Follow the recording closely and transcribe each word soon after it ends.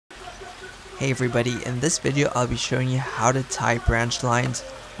Hey everybody, in this video I'll be showing you how to tie branch lines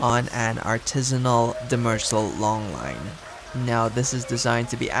on an artisanal demersal long line. Now this is designed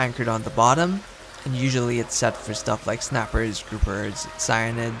to be anchored on the bottom, and usually it's set for stuff like snappers, groupers,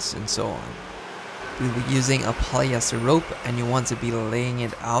 cyanids, and so on. We'll be using a polyester rope, and you want to be laying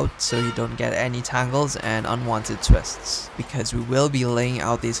it out so you don't get any tangles and unwanted twists, because we will be laying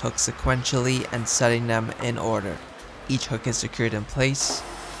out these hooks sequentially and setting them in order. Each hook is secured in place,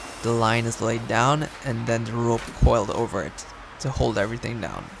 the line is laid down, and then the rope coiled over it to hold everything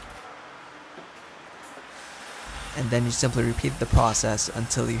down. And then you simply repeat the process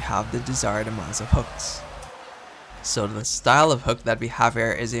until you have the desired amounts of hooks. So the style of hook that we have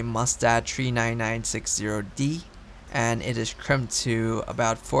here is a Mustad 39960D, and it is crimped to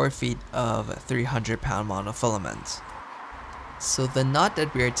about 4 feet of 300-pound monofilament. So the knot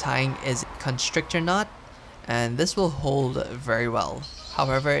that we are tying is a constrictor knot, and this will hold very well.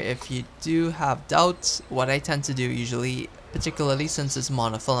 However, if you do have doubts, what I tend to do usually, particularly since it's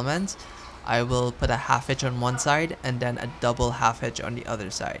monofilament, I will put a half hitch on one side and then a double half hitch on the other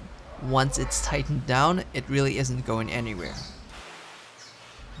side. Once it's tightened down, it really isn't going anywhere.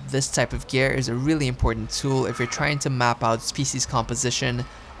 This type of gear is a really important tool if you're trying to map out species composition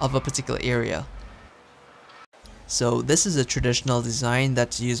of a particular area. So this is a traditional design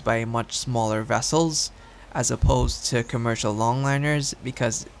that's used by much smaller vessels as opposed to commercial longliners,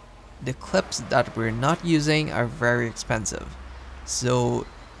 because the clips that we're not using are very expensive. So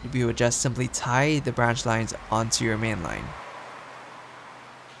we would just simply tie the branch lines onto your main line.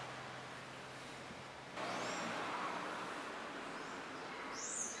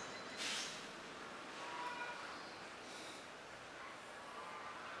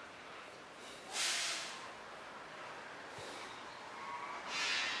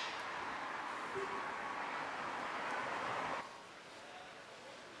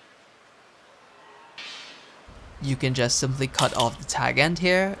 You can just simply cut off the tag end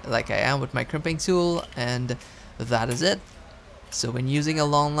here, like I am with my crimping tool, and that is it. So when using a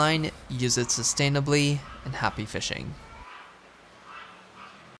long line, use it sustainably, and happy fishing.